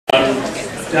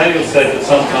Daniel said that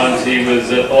sometimes he was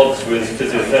at odds with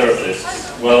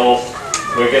physiotherapists. Well,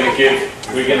 we're going to give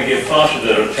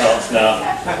Farshideh a chance now.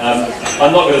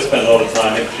 I'm not going to spend a lot of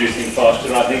time introducing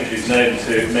Farshideh. I think she's known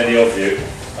to many of you,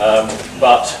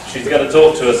 but she's going to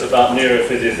talk to us about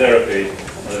neurophysiotherapy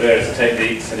and the various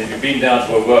techniques. And if you've been down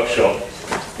to a workshop,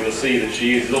 you'll see that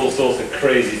she uses all sorts of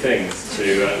crazy things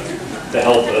to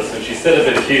help us, and she's still a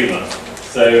bit of humour.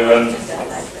 So,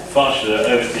 Farshideh,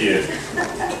 over to you.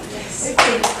 Good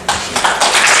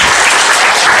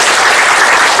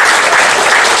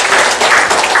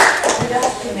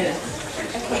afternoon.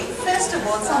 Okay, first of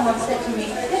all, someone said to me,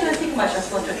 they don't think much of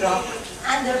photograph,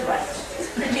 and they're right.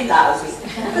 It's pretty lousy.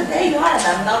 But there you are, and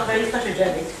I'm not very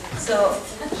photogenic. So,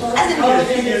 as a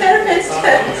neurophysiotherapist,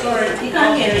 you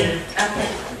can't hear me. Okay.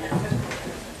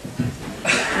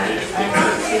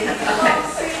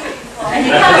 And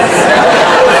you can't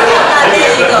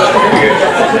there you go.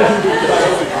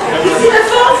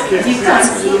 You can't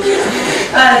see me.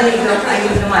 There you go, I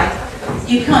use the mic.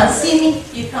 You can't see me,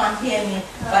 you can't hear me,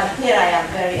 but here I am,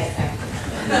 very effective.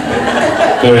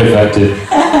 Very effective.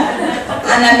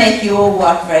 And I make you all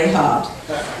work very hard.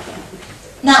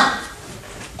 Now,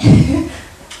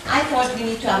 I thought we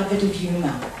need to have a bit of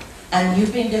humor. And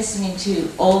you've been listening to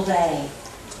all day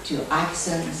to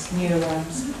axons,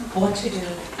 neurons, what to do.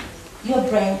 Your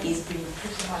brain is being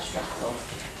pretty much rattled.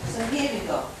 So here we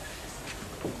go.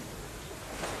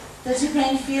 Does your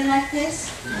brain feel like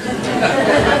this?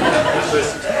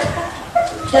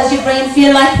 Does your brain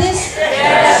feel like this?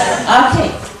 Yes.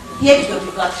 Okay, here we go.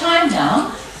 We've got time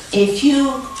now. If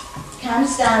you can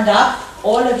stand up,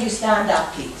 all of you stand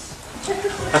up, please.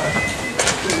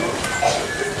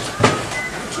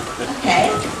 Okay.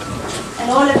 And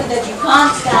all of you that you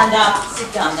can't stand up,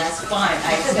 sit down. That's fine.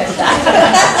 I accept that.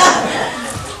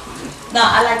 Now,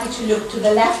 I'd like you to look to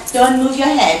the left. Don't move your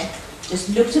head. Just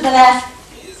look to the left.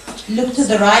 Look to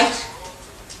the right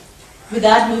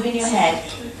without moving your head.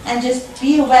 And just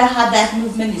be aware how that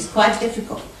movement is quite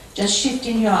difficult. Just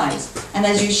shifting your eyes. And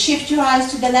as you shift your eyes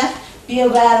to the left, be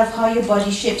aware of how your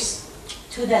body shifts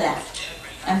to the left.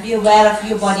 And be aware of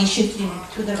your body shifting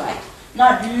to the right.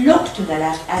 Not look to the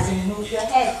left as in move your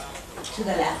head to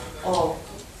the left. Oh,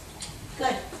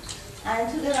 good. And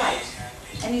to the right.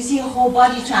 And you see your whole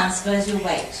body transfers your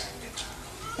weight.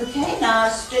 Okay, now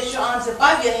stretch your arms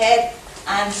above your head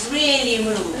and really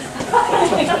move.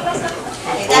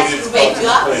 Okay, that's the way to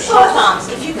up. Short arms.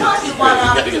 If you can't do one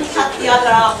arm, cut the other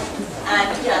arm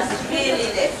and just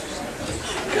really lift.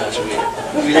 Gosh,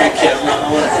 we that camera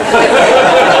on.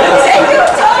 Take your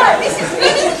time. This is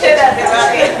really good,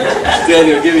 everybody.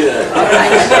 Daniel, give me that.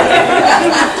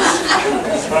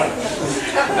 Right.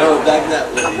 Oh, back that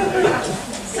way.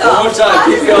 So, one more time.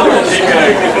 Keep going. Keep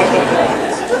going.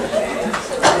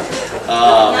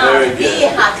 Now, very good. Be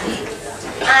happy.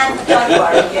 And don't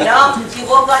worry, you know, you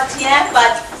both got TM,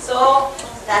 but so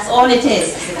that's all it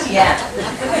is, it's a TM.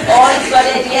 All it's got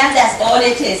a TM, that's all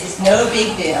it is, it's no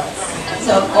big deal.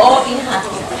 So all be happy.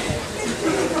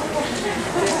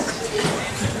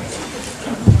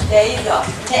 There you go,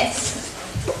 next.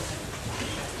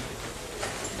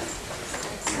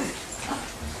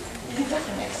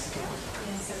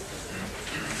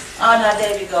 Oh no,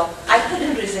 there we go. I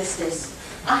couldn't resist this.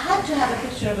 I had to have a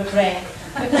picture of a brain.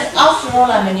 Because after all,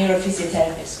 I'm a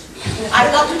neurophysiotherapist.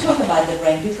 I've got to talk about the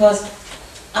brain because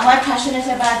am I passionate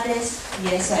about this?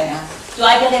 Yes, I am. Do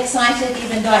I get excited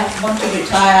even though I want to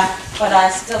retire, but I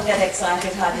still get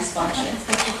excited how this functions?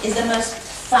 It's the most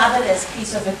fabulous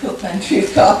piece of equipment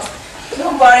we've got.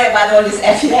 Don't worry about all this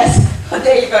FES. Oh,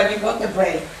 there you go, you've got the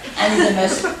brain. And it's the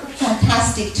most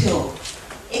fantastic tool.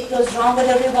 It goes wrong with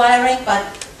the rewiring, but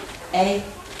it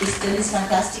still is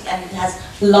fantastic and it has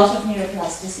a lot of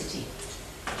neuroplasticity.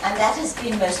 And that has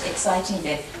been most exciting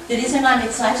bit. The reason I'm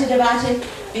excited about it,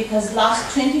 because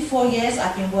last 24 years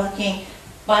I've been working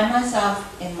by myself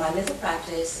in my little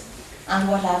practice. And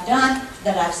what I've done,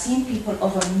 that I've seen people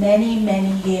over many,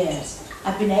 many years.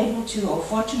 I've been able to, or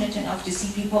fortunate enough to see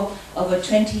people over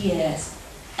 20 years.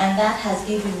 And that has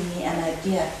given me an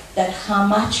idea that how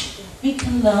much we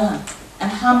can learn,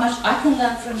 and how much I can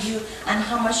learn from you, and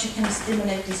how much you can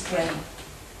stimulate this brain.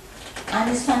 And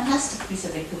it's a fantastic piece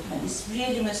of equipment. It's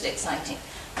really most exciting.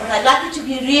 What I'd like you to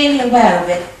be really aware of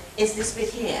it is this bit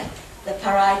here, the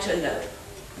parietal lobe.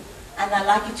 And I'd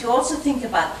like you to also think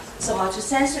about the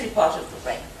somatosensory part of the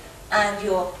brain and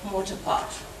your motor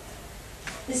part.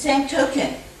 The same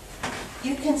token,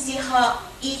 you can see how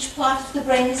each part of the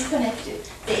brain is connected.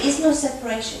 There is no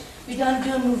separation. We don't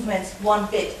do movements one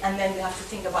bit and then we have to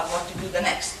think about what to do the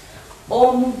next.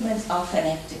 All movements are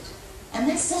connected. And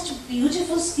that's such a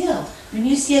beautiful skill. When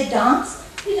you see a dance,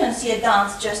 You don't see a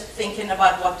dance just thinking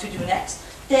about what to do next.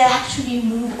 They actually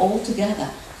move all together,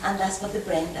 and that's what the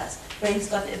brain does. Brain's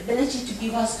got the ability to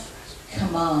give us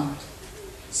command.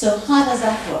 So how does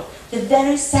that work? The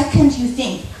very second you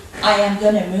think, I am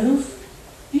going to move,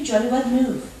 you jolly well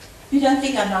move. You don't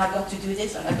think, now I've got to do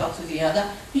this and I've got to do the other.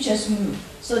 You just move.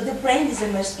 So the brain is the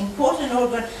most important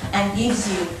organ and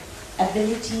gives you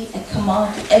ability and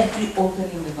command to every organ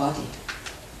in the body.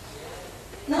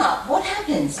 Now, what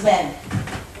happens when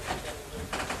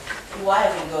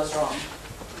rewiring goes wrong?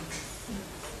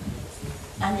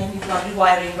 And then you've got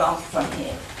rewiring wrong from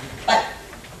here. But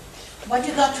what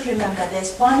you've got to remember, the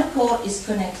spinal cord is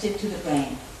connected to the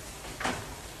brain.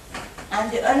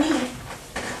 And the only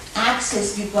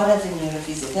access you've got as a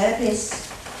neurophysiotherapist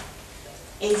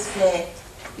is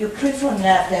your peripheral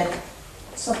nerve that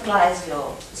supplies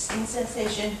your skin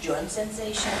sensation, joint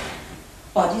sensation,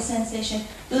 body sensation.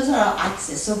 Those are our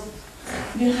access. So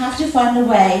you have to find a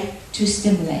way to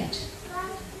stimulate.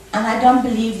 And I don't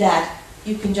believe that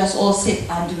you can just all sit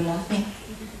and do nothing.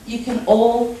 You can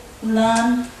all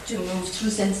learn to move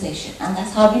through sensation. And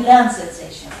that's how we learn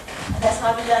sensation. And that's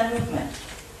how we learn movement.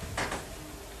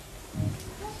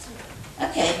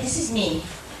 Okay, this is me.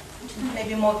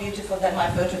 Maybe more beautiful than my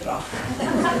photograph.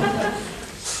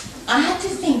 I had to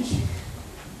think.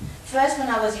 First, when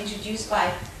I was introduced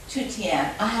to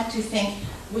TM, I had to think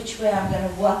which way I'm going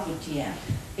to work with TM.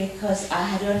 Because I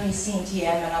had only seen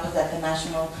TM when I was at the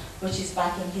National, which is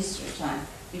back in history time.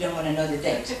 You don't want to know the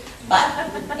date.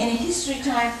 But in history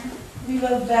time, we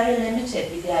were very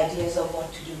limited with the ideas of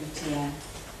what to do with TM.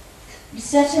 We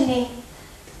certainly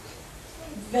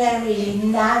very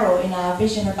narrow in our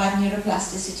vision about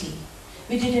neuroplasticity.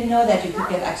 We didn't know that you could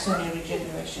get axonal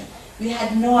regeneration. We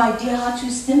had no idea how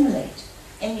to stimulate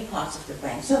any parts of the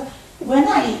brain. So when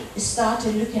I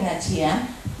started looking at TM,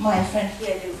 my friend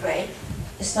here, Lou Gray,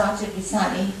 started with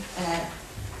Sally,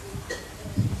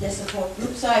 their support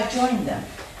group, so I joined them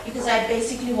because I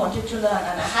basically wanted to learn,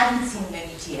 and I hadn't seen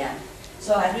many TM,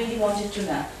 so I really wanted to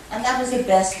learn, and that was the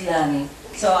best learning.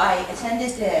 So I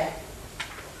attended their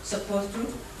support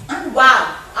group, and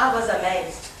wow, I was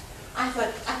amazed. I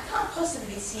thought, I can't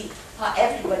possibly see how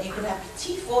everybody could have the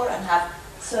T4 and have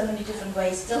so many different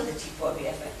ways still the T4 be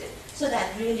affected. So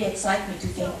that really excited me to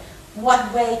think,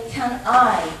 what way can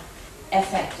I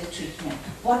affect the treatment?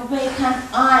 What way can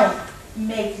I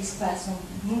make this person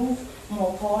move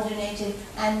more coordinated,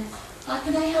 and how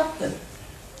can I help them?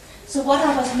 So what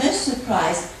I was most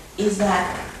surprised is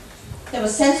that there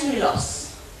was sensory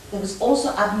loss. There was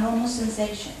also abnormal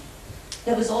sensation.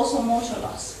 There was also motor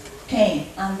loss, pain,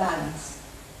 unbalance.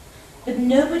 But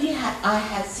nobody I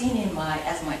had seen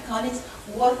as my colleagues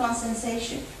work on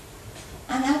sensation.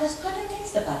 And I was quite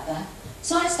amazed about that.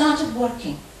 So I started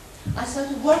working. I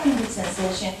started working with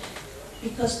sensation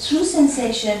because through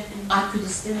sensation I could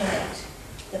stimulate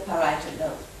the parietal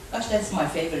lobe. Gosh, that's my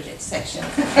favorite section.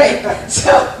 Right?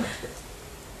 So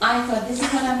I thought, this is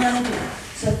what I'm going to do.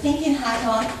 So thinking hat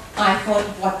on, I thought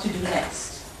what to do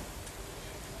next.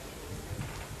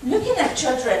 Looking at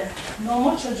children,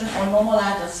 normal children or normal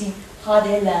adults, see how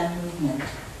they learn movement.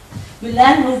 We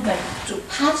learn movement through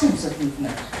patterns of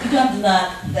movement. You don't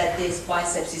learn that this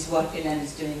biceps is working and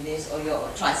is doing this, or your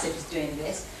tricep is doing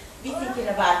this. We're thinking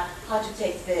about how to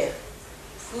take the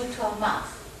food to our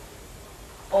mouth,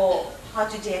 or how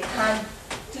to take hand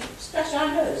to scratch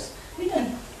our nose.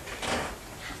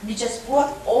 We just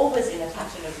work always in a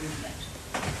pattern of movement.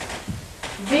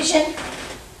 Vision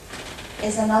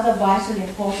is another vital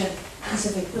important piece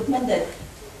of equipment that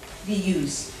we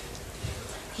use.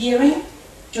 Hearing,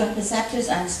 joint perceptors,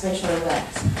 and spatial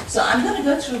awareness. So I'm going to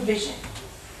go through vision.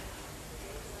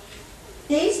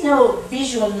 There is no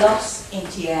visual loss in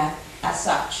TM as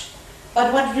such,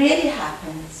 but what really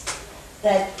happens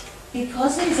that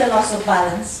because there is a loss of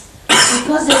balance,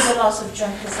 because there is a loss of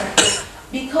joint perceptors,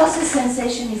 because the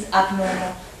sensation is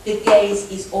abnormal, the gaze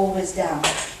is always down.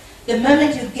 The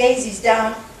moment your gaze is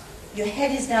down, your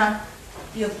head is down,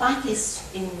 your back is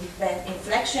in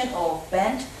flexion or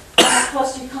bent, and of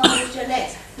course you can't lift your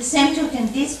legs. The same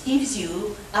token, this gives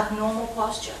you abnormal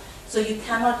posture. So you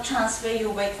cannot transfer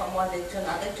your weight from one leg to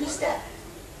another two-step.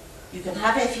 You can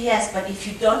have FES, but if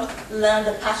you don't learn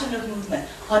the pattern of movement,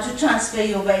 how to transfer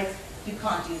your weight, you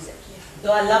can't use it.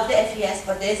 Though I love the FES,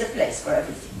 but there's a place for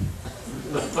everything.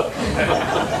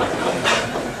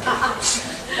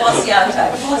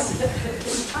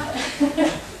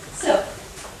 So,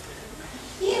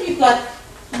 here we've got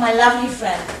my lovely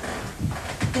friend.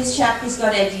 This chap has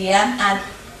got ADM, and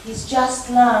he's just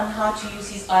learned how to use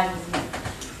his eye movement.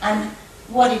 And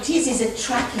what it is a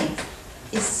tracking.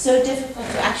 It's so difficult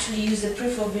to actually use the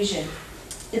peripheral vision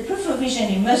the peripheral vision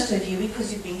in most of you,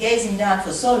 because you've been gazing down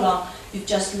for so long, you've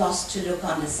just lost to look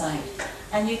on the side.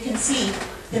 And you can see,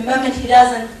 the moment he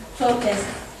doesn't focus,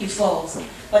 he falls.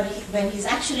 But when he's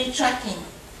actually tracking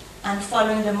and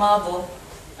following the marble,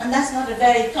 and that's not a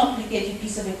very complicated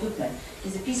piece of equipment.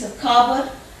 It's a piece of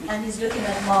cardboard, and he's looking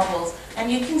at marbles.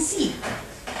 And you can see,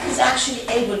 he's actually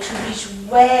able to reach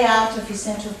way out of his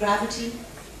center of gravity,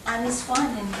 and he's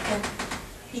fine, and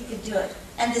he can do it.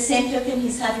 And the same token,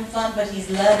 he's having fun, but he's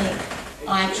learning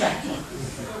eye tracking.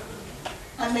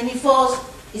 And when he falls,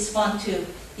 it's fun too.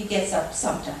 He gets up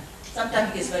sometimes.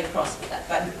 Sometimes he gets very cross with that,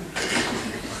 but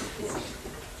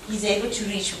he's able to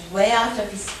reach way out of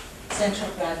his center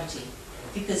of gravity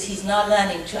because he's not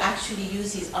learning to actually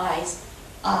use his eyes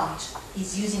out.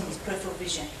 He's using his peripheral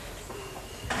vision.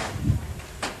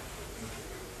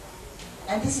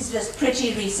 And this is just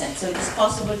pretty recent, so it's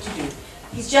possible to do.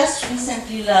 He's just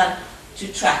recently learned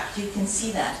to track. You can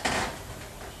see that.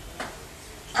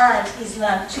 And he's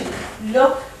learned to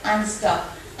look and stop.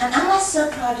 And am I so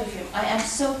proud of him? I am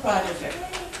so proud of him.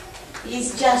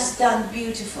 He's just done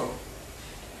beautiful.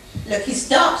 Look, he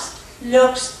stops,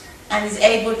 looks, and is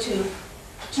able to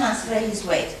transfer his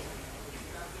weight.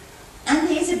 And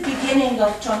there's a beginning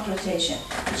of trunk rotation,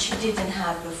 which he didn't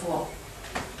have before.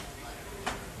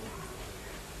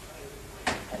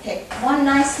 Okay, one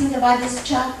nice thing about this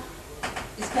chap,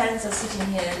 his parents are sitting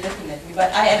here and looking at me,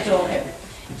 but I adore him.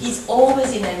 He's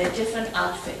always in a different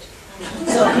outfit.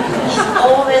 So he's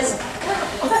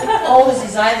always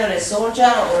is either a soldier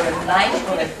or a knight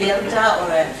or a builder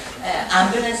or an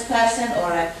ambulance person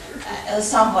or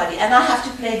somebody. And I have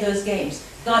to play those games.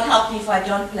 God help me if I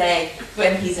don't play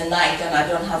when he's a knight and I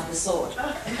don't have the sword.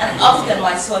 And often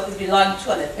my sword would be long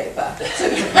toilet paper. So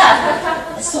you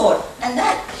have a sword. And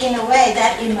that, in a way,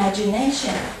 that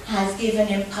imagination has given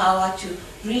him power to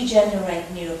regenerate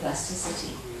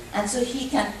neuroplasticity. And so he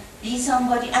can be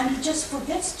somebody, and he just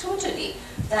forgets totally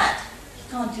that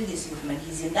he can't do this movement.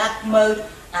 He's in that mode,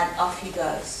 and off he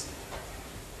goes.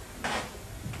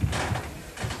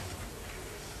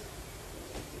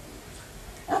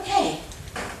 Okay,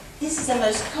 this is the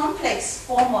most complex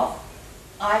form of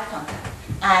eye contact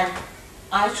and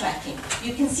eye tracking.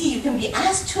 You can see you can be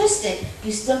as twisted,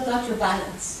 you still got your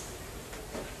balance.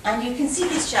 And you can see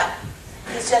this chap,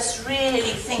 he's just really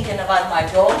thinking about my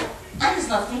goal, and he's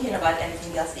not thinking about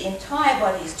anything else. The entire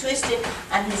body is twisted,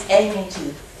 and he's aiming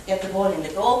to get the ball in the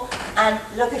goal. And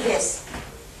look at this,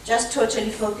 just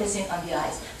totally focusing on the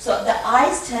eyes. So the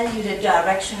eyes tell you the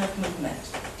direction of movement.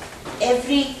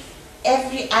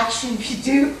 Every action we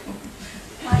do,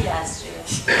 hi Astrid.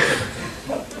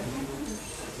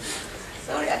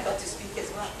 Sorry, I got to speak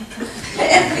as well.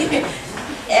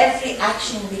 every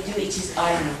action we do, it is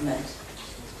eye movement.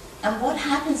 And what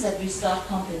happens that we start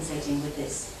compensating with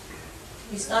this?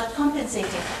 We start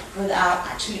compensating with our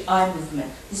actually eye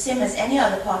movement. The same as any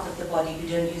other part of the body, we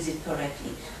don't use it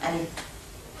correctly, and it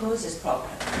poses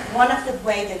problem. One of the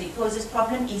ways that it poses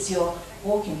problem is your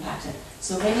walking pattern.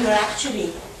 So when you're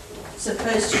actually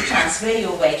supposed to transfer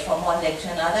your weight from one leg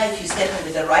to another, if you're stepping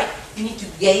with the right, you need to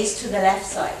gaze to the left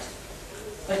side.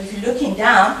 But if you're looking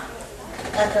down,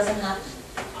 that doesn't happen.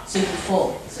 So you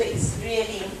fall. So it's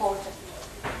really important.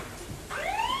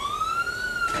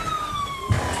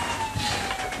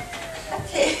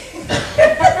 Okay.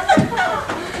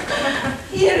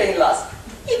 Hearing loss.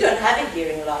 You don't have a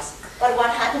hearing loss. But what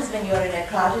happens when you're in a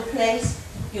crowded place?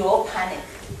 You all panic.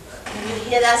 When you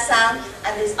hear that sound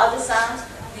and there's other sounds,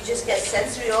 you just get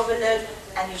sensory overload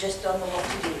and you just don't know what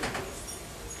to do.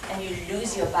 And you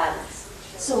lose your balance.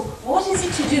 So what is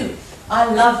it to do? I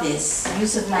love this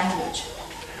use of language.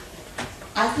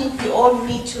 I think we all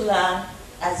need to learn,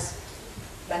 as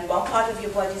when one part of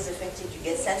your body is affected, you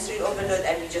get sensory overload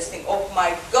and you just think, oh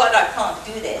my God, I can't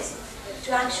do this.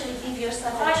 To actually give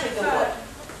yourself a trigger word.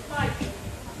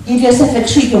 Give yourself a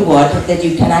trigger word that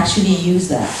you can actually use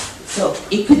that. So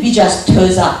it could be just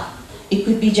toes up. It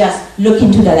could be just look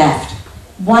into the left.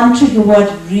 One trigger word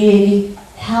really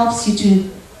helps you to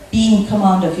be in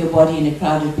command of your body in a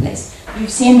crowded place. I've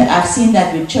seen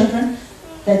that with children,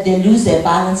 that they lose their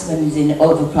balance when it's in an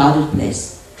overcrowded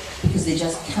place because they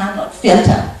just cannot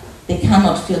filter. They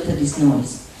cannot filter this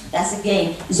noise. That's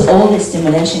again, is all the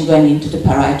stimulation going into the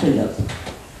parietal lobe.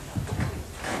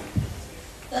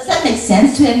 Does that make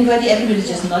sense to anybody? Everybody's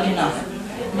just nodding off.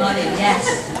 Nodding, yes.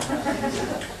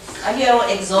 Are you all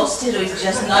exhausted or is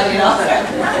just nodding off?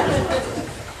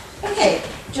 Okay,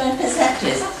 joint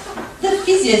perceptors. The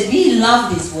physios, we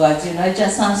love these words, you know, it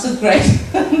just sounds so great.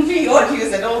 We all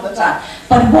use it all the time.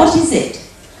 But what is it?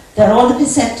 They're all the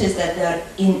perceptors that are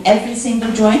in every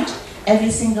single joint,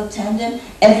 every single tendon,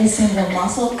 every single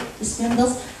muscle, the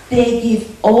spindles, They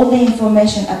give all the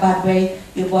information about where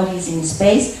your body is in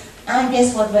space, and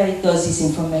guess what, where it goes, this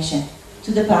information?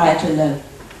 To the parietal lobe.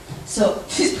 So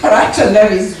this parietal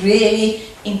lobe is really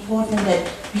important,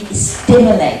 that we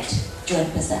stimulate joint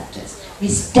perceptors. We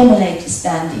stimulate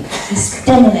standing, we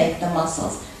stimulate the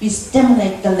muscles, we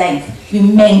stimulate the length. We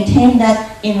maintain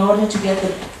that in order to get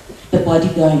the body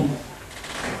going.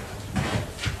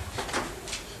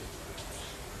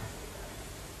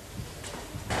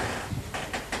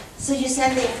 So you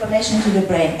send the information to the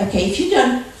brain. Okay, if you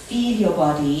don't feel your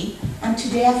body, and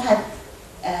today I've had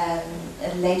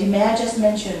a lady, may I just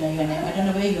mention your name? I don't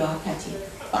know where you are, Kathy.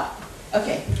 But,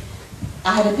 okay.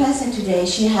 I had a person today,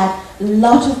 she had a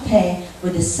lot of pain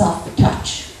with a soft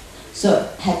touch. So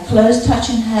her close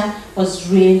touching her was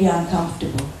really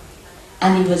uncomfortable.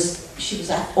 And she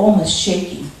was almost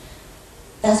shaking.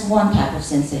 That's one type of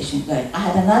sensation going. I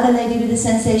had another lady with a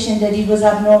sensation that it was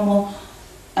abnormal.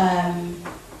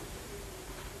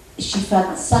 She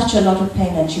felt such a lot of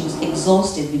pain and she was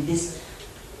exhausted with this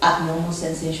abnormal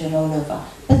sensation all over.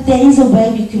 But there is a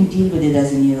way you can deal with it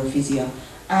as a neurophysio.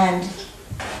 And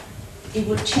it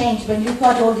will change. When you've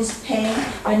got all this pain,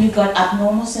 when you've got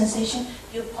abnormal sensation,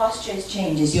 your posture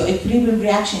changes, your equilibrium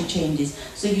reaction changes.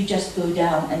 So you just go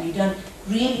down and you don't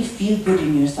really feel good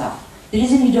in yourself. The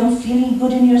reason you don't feel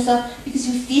good in yourself, because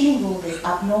you're feeling all this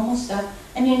abnormal stuff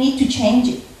and you need to change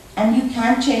it. And you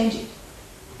can't change it.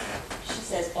 She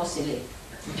says, possibly.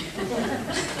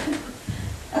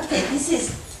 Okay, this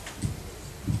is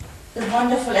the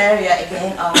wonderful area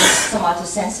again of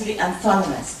somatosensory and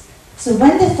thalamus. So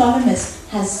when the thalamus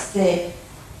has the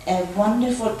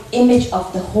wonderful image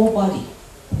of the whole body.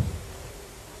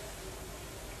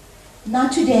 Now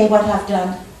today what I've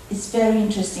done is very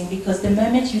interesting, because the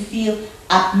moment you feel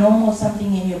abnormal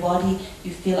something in your body,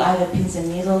 you feel either pins and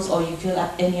needles or you feel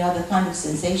any other kind of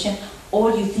sensation,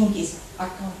 all you think is, I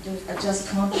can't do it, I just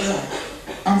can't do it.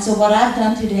 And so what I've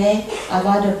done today, I've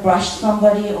either brushed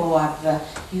somebody or I've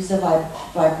used a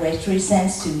vibratory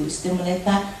sense to stimulate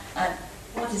that. And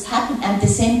what has happened, and at the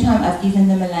same time I've given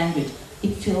them a language.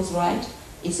 It feels right,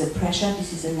 it's a pressure,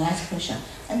 this is a nice pressure.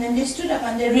 And then they stood up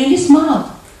and they really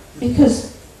smiled,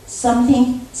 because some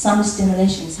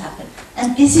stimulation has happened.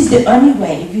 And this is the only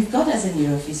way, if we've got as a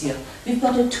neurophysio, we've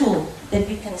got a tool that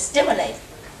we can stimulate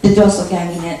the dorsal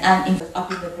ganglion and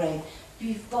up in the brain.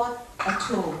 We've got a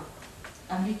tool,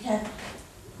 and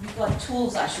we've got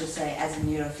tools, I should say, as a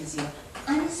neurophysio.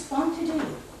 And it's fun to do.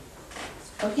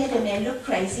 Okay, they may look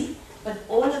crazy, but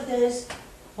all of those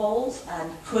balls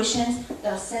and cushions,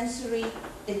 they're sensory,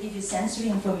 they give you sensory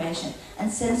information.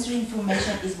 And sensory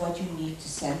information is what you need to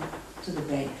send to the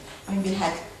brain. I mean, we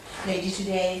had a lady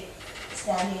today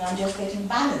standing on just getting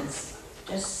balance,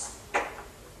 just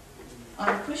on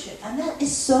a cushion. And that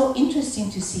is so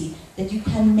interesting to see that you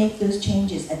can make those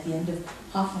changes at the end of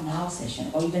half an hour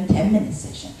session or even 10-minute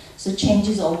session. So change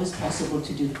is always possible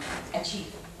to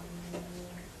achieve.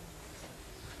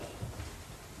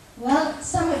 Well,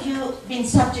 some of you have been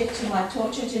subject to my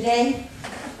torture today,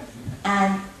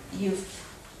 and you've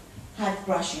had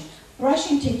brushing.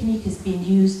 Brushing technique has been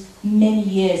used many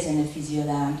years in the physio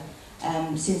land,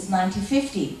 since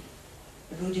 1950.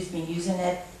 Rudy's been using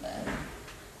it,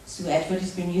 Sue Edward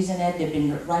has been using it, they've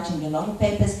been writing a lot of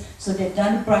papers, so they've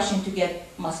done brushing to get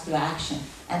muscular action.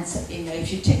 And so, you know,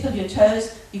 if you tickle your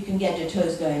toes, you can get your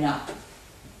toes going up.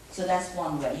 So that's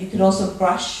one way. You could also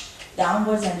brush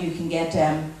downwards and you can get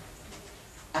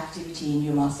activity in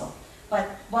your muscle. But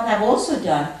what I've also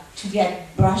done to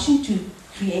get brushing to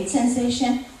create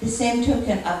sensation, the same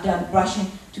token I've done brushing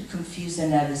to confuse the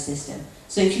nervous system.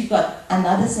 So if you've got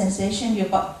another sensation, your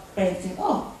brain thinks,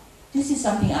 oh, this is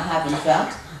something I haven't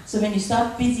felt. So when you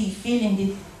start busy feeling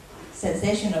the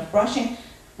sensation of brushing,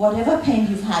 whatever pain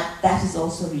you've had, that is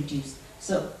also reduced.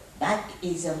 So that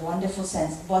is a wonderful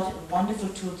wonderful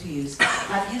tool to use.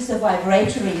 I've used a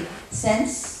vibratory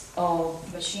sense or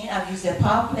machine. I've used a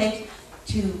power plate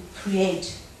to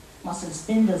create muscle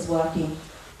spindles working,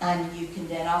 and you can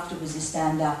then afterwards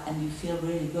stand up and you feel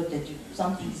really good that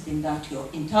something's been done to your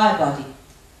entire body.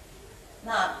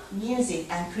 Now, music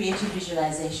and creative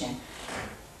visualization.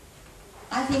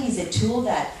 I think is a tool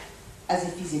that, as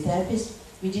a physiotherapist,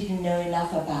 we didn't know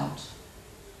enough about.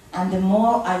 And the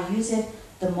more I use it,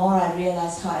 the more I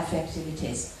realize how effective it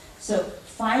is. So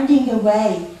finding a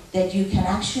way that you can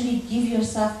actually give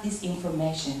yourself this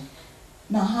information.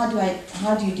 Now,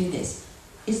 how do you do this?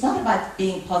 It's not about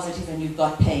being positive when you've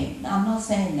got pain. I'm not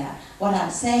saying that. What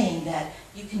I'm saying that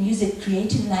you can use a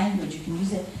creative language. You can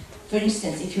use it, for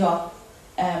instance, if you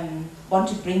want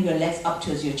to bring your legs up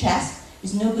towards your chest,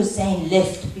 it's no good saying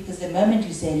lift, because the moment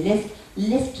you say lift,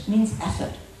 lift means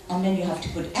effort. And then you have to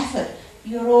put effort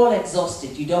you're all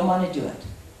exhausted, you don't want to do it,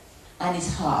 and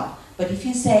it's hard. But if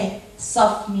you say,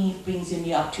 soft knee brings your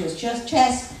knee up to your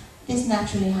chest, this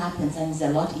naturally happens and it's a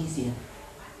lot easier.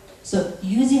 So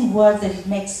using words that it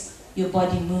makes your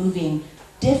body moving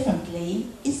differently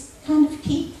is kind of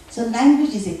key. So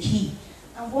language is a key.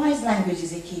 And why is language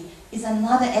is a key? It's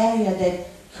another area that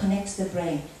connects the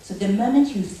brain. So the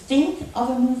moment you think of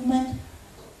a movement,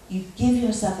 you give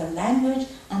yourself a language,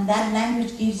 and that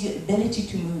language gives you ability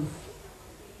to move.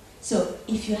 So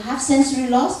if you have sensory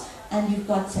loss and you've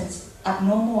got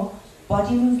abnormal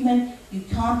body movement, you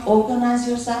can't organize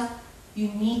yourself, you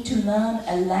need to learn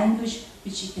a language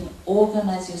which you can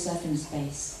organize yourself in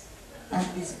space. And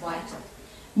it's vital.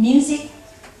 Music,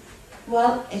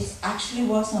 well, it actually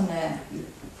works on the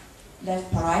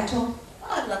left parietal. Oh,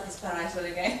 I love this parietal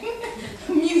again.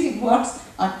 Music works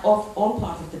on all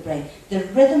parts of the brain. The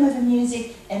rhythm of the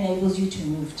music enables you to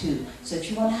move too. So if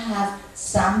you want to have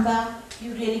samba,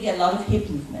 you really get a lot of hip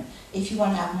movement. If you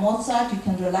want to have Mozart, you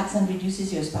can relax and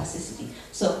reduces your spasticity.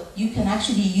 So you can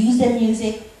actually use the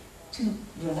music to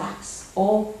relax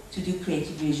or to do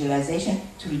creative visualization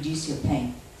to reduce your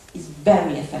pain. It's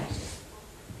very effective.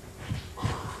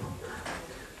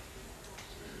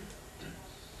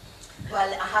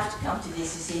 Well, I have to come to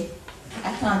this, you see.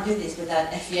 I can't do this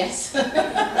without FES.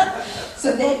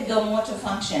 So there you go, motor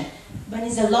function. When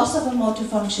it's a loss of a motor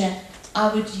function,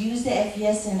 I would use the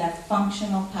FES in a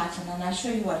functional pattern, and I'll show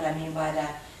you what I mean by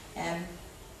that.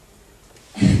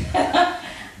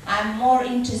 I'm more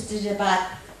interested about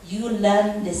you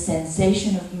learn the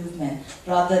sensation of movement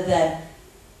rather than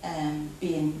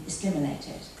being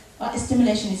stimulated. Well,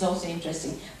 stimulation is also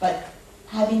interesting, but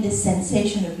having the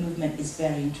sensation of movement is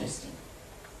very interesting.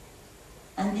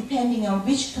 And depending on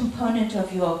which component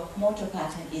of your motor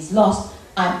pattern is lost,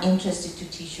 I'm interested to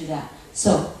teach you that.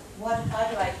 So, how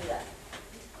do I do that?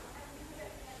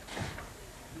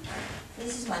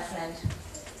 This is my friend.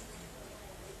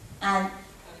 And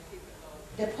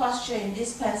the posture in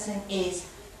this person is,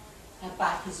 her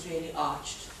back is really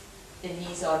arched. The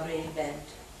knees are really bent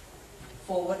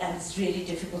forward, and it's really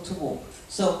difficult to walk.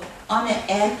 So on an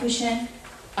air cushion,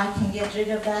 I can get rid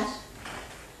of that.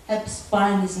 Her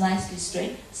spine is nicely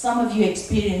straight. Some of you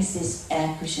experience this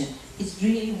air cushion. It's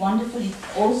really wonderful. It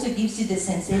also gives you the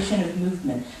sensation of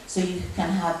movement. So you can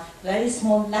have very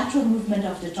small lateral movement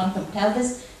of the trunk and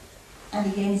pelvis, and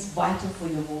again, it's vital for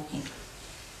your walking.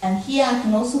 And here I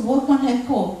can also work on her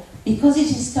core, because it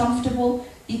is comfortable,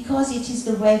 because it is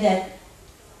the way that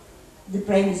the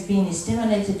brain is being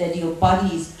stimulated, that your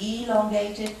body is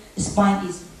elongated, the spine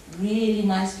is really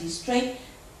nicely straight.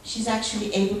 She's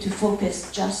actually able to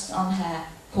focus just on her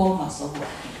core muscle working.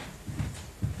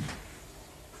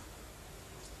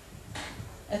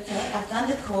 Okay, I've done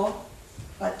the core,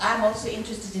 but I'm also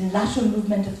interested in lateral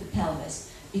movement of the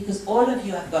pelvis, because all of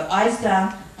you have got eyes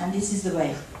down, and this is the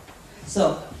way.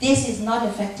 So this is not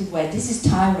effective way, this is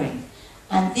tiring.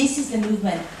 And this is the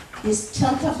movement, this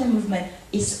tilt of the movement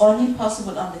is only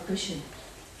possible on the cushion,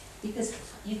 because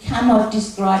you cannot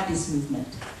describe this movement.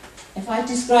 If I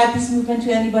describe this movement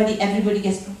to anybody, everybody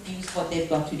gets confused what they've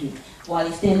got to do. While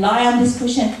if they lie on this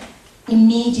cushion,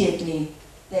 immediately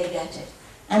they get it.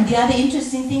 And the other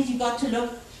interesting thing you got to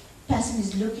look, person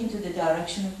is looking to the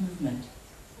direction of movement.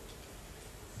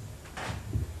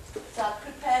 So I've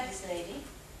prepared this lady.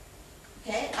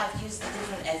 Okay, I've used the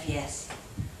different FES.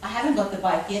 I haven't got the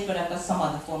bike yet, but I've got some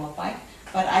other form of bike.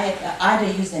 But I have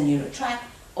either used the NeuroTrack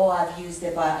or I've used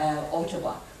the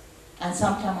Autobike. And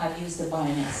sometimes I've used the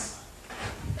Bioness.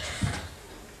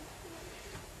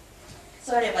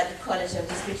 Sorry about the quality of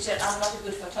this picture. I'm not a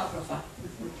good photographer.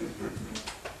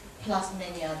 Plus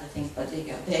many other things, but there you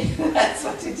go. There, that's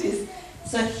what it is.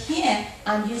 So here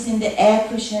I'm using the air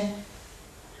cushion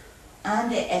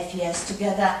and the FES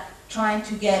together, trying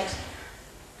to get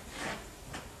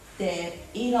the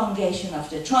elongation of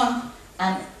the trunk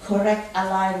and correct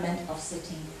alignment of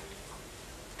sitting.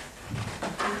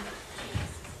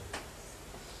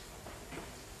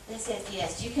 This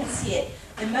FES, you can see it.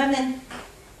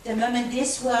 The moment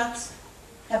this works,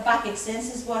 her back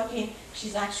extensor is working,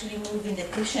 she's actually moving the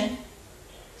cushion,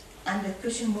 and the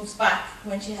cushion moves back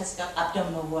when she has got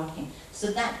abdominal working. So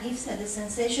that gives her the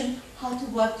sensation how to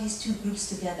work these two groups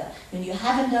together. When you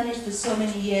haven't done it for so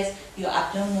many years, your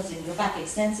abdominals and your back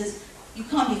extensors, you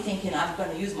can't be thinking, I'm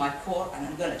going to use my core and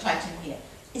I'm going to tighten here.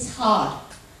 It's hard.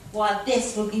 While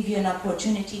this will give you an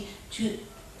opportunity to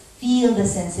feel the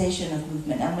sensation of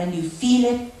movement. And when you feel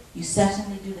it, you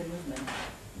certainly do the movement.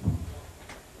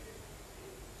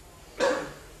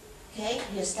 Okay,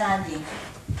 you're standing.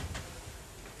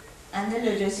 And the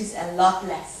lordosis is a lot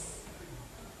less.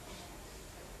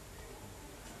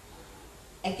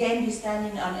 Again, we're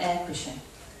standing on air cushion.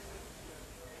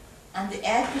 And the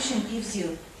air cushion gives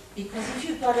you, because if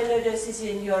you've got a lordosis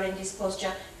and you're in this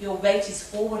posture, your weight is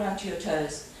forward onto your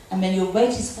toes. And when your weight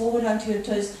is forward onto your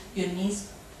toes, your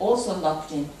knees also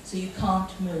locked in, so you can't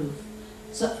move.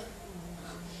 So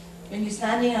when you're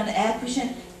standing on the air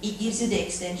cushion, it gives you the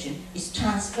extension. It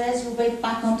transfers your weight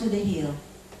back onto the heel.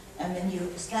 And when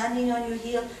you're standing on your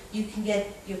heel, you can get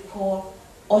your core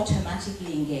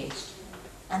automatically engaged.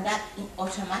 And that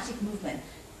automatic movement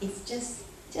is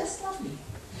just lovely.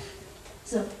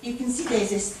 So you can see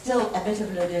there's still a bit of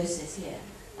lordosis here.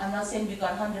 I'm not saying we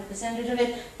got 100% rid of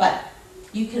it, but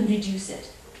you can reduce it.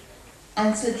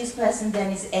 And so this person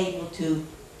then is able to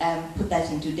put that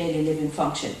into daily living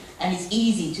function. And it's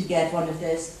easy to get one of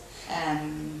those,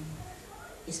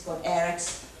 it's called air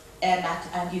mat,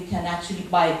 and you can actually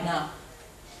buy it now.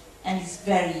 And it's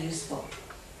very useful.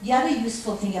 The other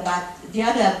useful thing about, the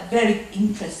other very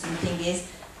interesting thing is,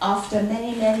 after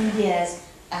many, many years,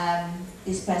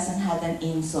 this person had an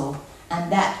insole,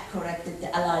 and that corrected the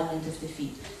alignment of the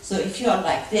feet. So if you're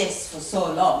like this for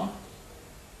so long,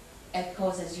 it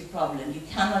causes you problem. You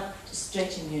cannot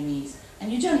straighten your knees,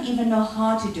 and you don't even know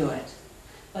how to do it.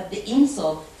 But the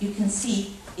insole, you can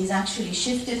see, is actually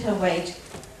shifted her weight,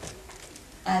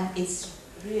 and it's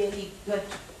really good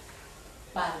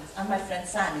balance. And my friend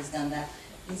Sam has done that.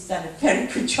 He's done a very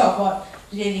good job of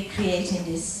really creating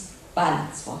this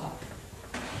balance for her.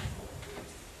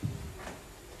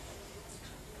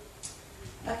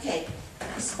 Okay,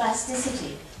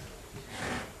 spasticity.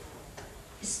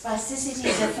 Spasticity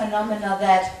is a phenomenon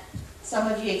that some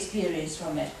of you experience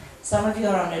from it. Some of you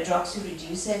are on the drugs to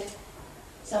reduce it.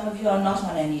 Some of you are not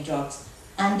on any drugs.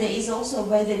 And there is also a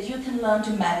way that you can learn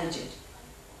to manage it.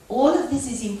 All of this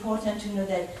is important to know,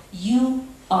 that you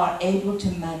are able to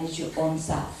manage your own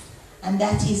self. And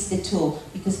that is the tool,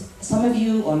 because some of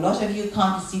you, or a lot of you,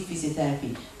 can't receive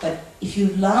physiotherapy. But if you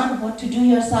learn what to do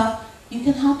yourself, you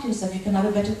can help yourself, you can have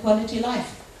a better quality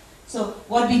life. So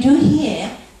what we do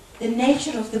here, the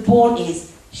nature of the ball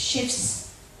is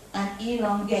shifts and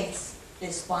elongates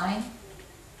the spine.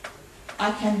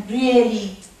 I can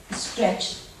really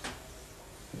stretch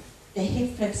the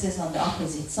hip flexors on the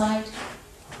opposite side.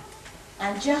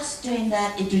 And just doing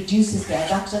that, it reduces the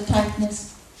adductor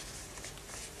tightness.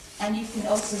 And you can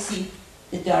also see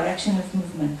the direction of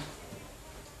movement.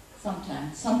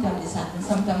 Sometimes this happens,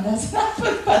 sometimes doesn't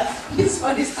happen, but this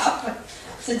one is happened.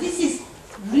 So this is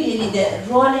really the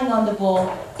rolling on the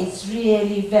ball. It's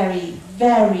really very,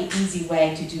 very easy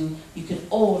way to do. You can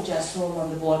all just roll on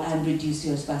the ball and reduce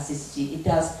your spasticity. It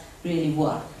does really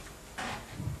work.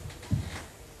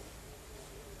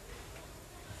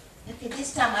 Okay,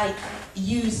 this time I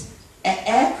use an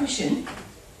air cushion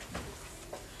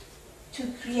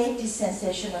to create this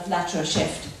sensation of lateral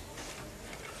shift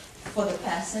for the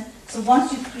person. So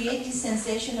once you create this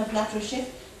sensation of lateral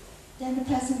shift, then the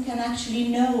person can actually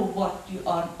know what you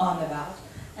are on about.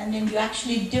 And then you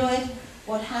actually do it,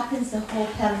 what happens, the whole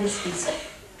pelvis is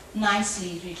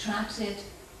nicely retracted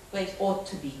where it ought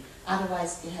to be.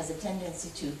 Otherwise, it has a tendency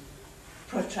to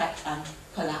protract and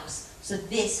collapse. So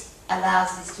this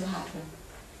allows this to happen.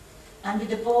 And with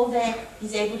the ball there,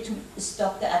 he's able to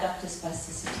stop the adductor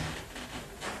spasticity.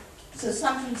 So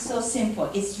something so simple.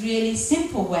 It's really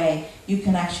simple way you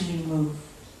can actually move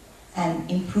and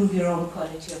improve your own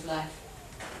quality of life.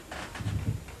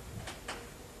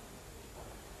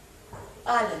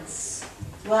 Balance.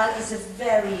 Well, it's a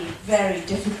very, very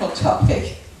difficult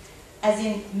topic, as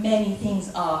in many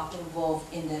things are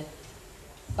involved in the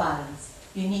balance.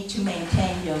 You need to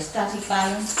maintain your static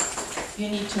balance. You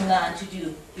need to learn to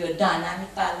do your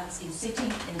dynamic balance in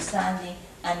sitting, in standing,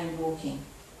 and in walking.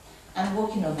 And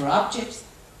walking over objects,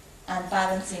 and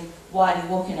balancing while you're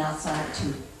walking outside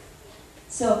too.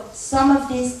 So some of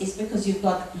this is because you've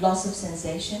got loss of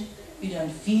sensation, you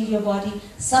don't feel your body.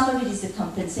 Some of it is the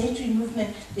compensatory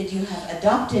movement that you have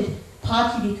adopted,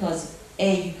 partly because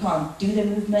A, you can't do the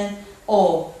movement,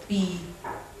 or B,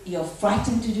 you're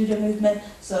frightened to do the movement.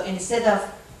 So instead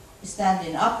of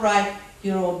standing upright,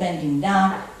 you're all bending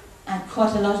down, and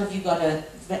quite a lot of you got a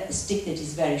stick that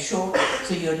is very short,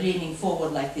 so you're leaning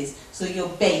forward like this. So your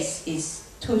base is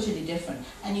totally different.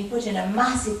 And you put in a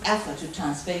massive effort to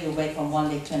transfer your weight from one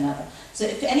leg to another. So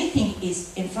if anything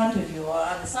is in front of you or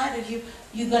on the side of you,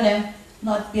 you're going to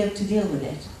not be able to deal with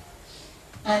it.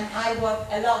 And I work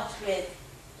a lot with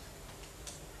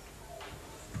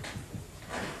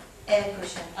air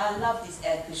cushion. I love these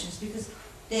air cushions because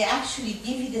they actually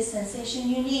give you the sensation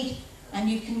you need, and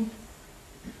you can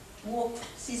walk.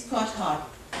 She's quite hard.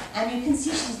 And you can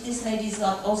see this lady's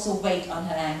got also weight on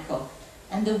her ankle.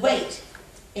 And the weight,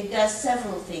 it does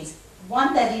several things.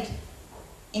 One, that it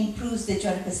improves the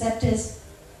joint receptors.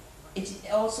 It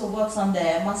also works on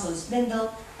the muscle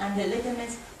spindle and the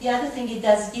ligaments. The other thing it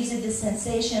does, gives it the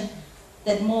sensation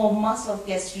that more muscle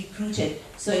gets recruited,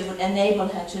 so it would enable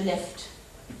her to lift.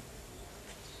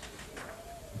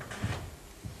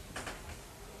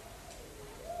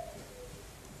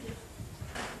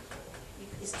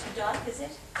 It's too dark, is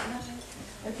it?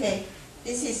 Okay,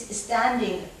 this is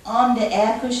standing on the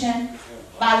air cushion,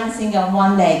 balancing on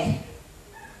one leg,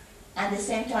 and at the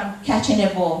same time catching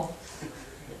a ball.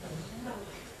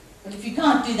 But if you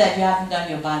can't do that, you haven't done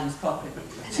your balance properly.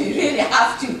 So you really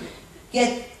have to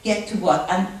get to work.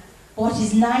 And what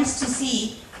is nice to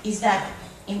see is that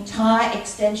entire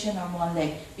extension on one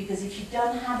leg. Because if you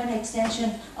don't have an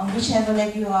extension on whichever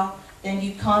leg you are, then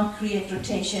you can't create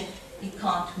rotation, you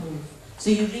can't move.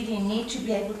 So you really need to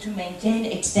be able to maintain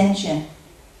extension,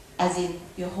 as in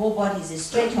your whole body is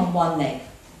straight on one leg.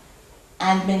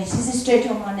 And when it is straight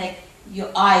on one leg,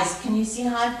 your eyes, can you see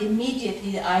how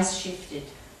immediately the eyes shifted?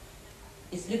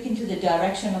 It's looking to the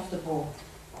direction of the ball.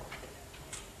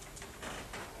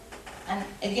 And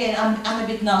again, I'm a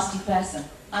bit nasty person.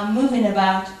 I'm moving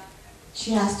about,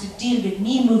 she has to deal with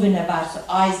me moving about, so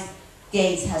eyes,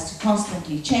 gaze has to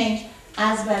constantly change,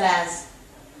 as well as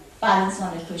balance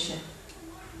on a cushion.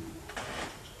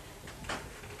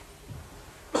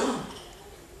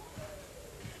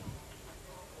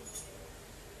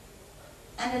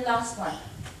 And the last one.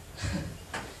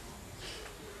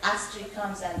 Astrid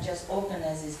comes and just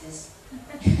organizes this.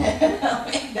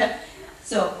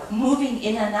 So moving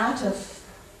in and out of,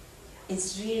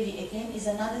 it's really, again, is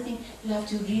another thing you have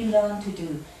to relearn to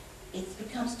do. It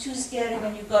becomes too scary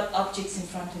when you've got objects in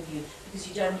front of you because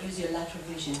you don't use your lateral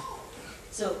vision.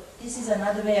 So this is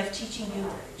another way of teaching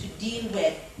you to deal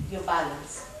with your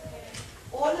balance.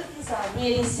 All of these are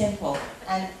really simple,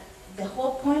 and the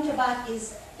whole point about it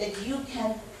is that you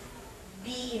can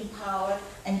be empowered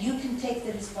and you can take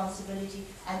the responsibility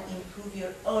and improve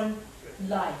your own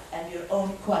life and your own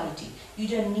quality. You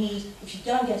don't need, if you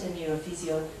don't get a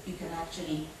neurophysio, you can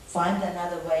actually find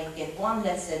another way, get one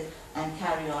lesson and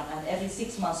carry on, and every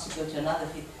 6 months to go to another,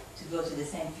 to go to the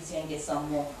same physio and get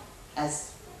some more,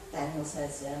 as Daniel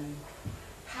says,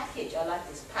 package. I like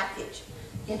this, package.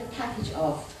 Get a package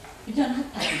of, we don't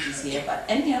have packages here, but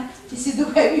anyhow, this is the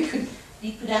way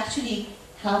we could actually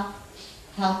help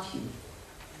you.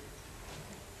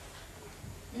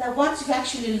 Now, once you've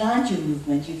actually learned your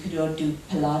movement, you could do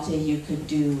Pilates, you could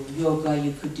do yoga,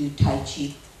 you could do Tai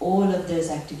Chi. All of those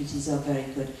activities are very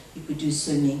good. You could do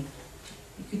swimming.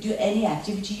 You could do any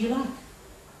activity you like.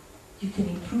 You can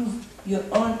improve your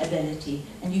own ability,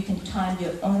 and you can time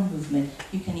your own movement.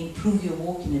 You can improve your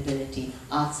walking ability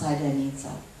outside and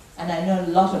inside. And I know a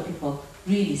lot of people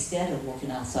really scared of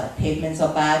walking outside. Pavements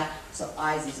are bad, so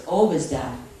eyes is always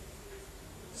down.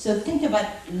 So think about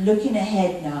looking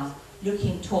ahead now,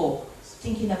 looking tall,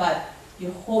 thinking about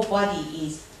your whole body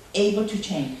is able to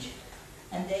change.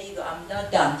 And there you go, I'm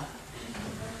not done.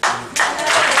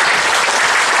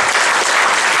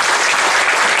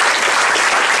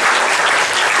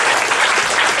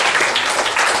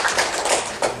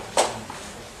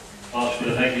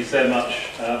 Farshideh, thank you so much.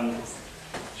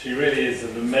 She really is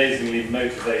an amazingly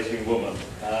motivating woman,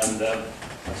 and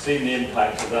I've seen the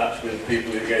impact of that with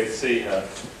people who go to see her,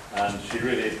 and she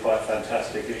really is quite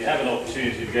fantastic. If you have an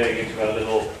opportunity of going into our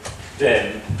little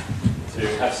den to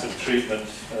have some treatment,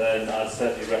 then I'd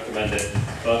certainly recommend it.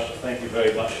 Farshideh, thank you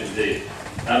very much indeed.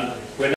 We're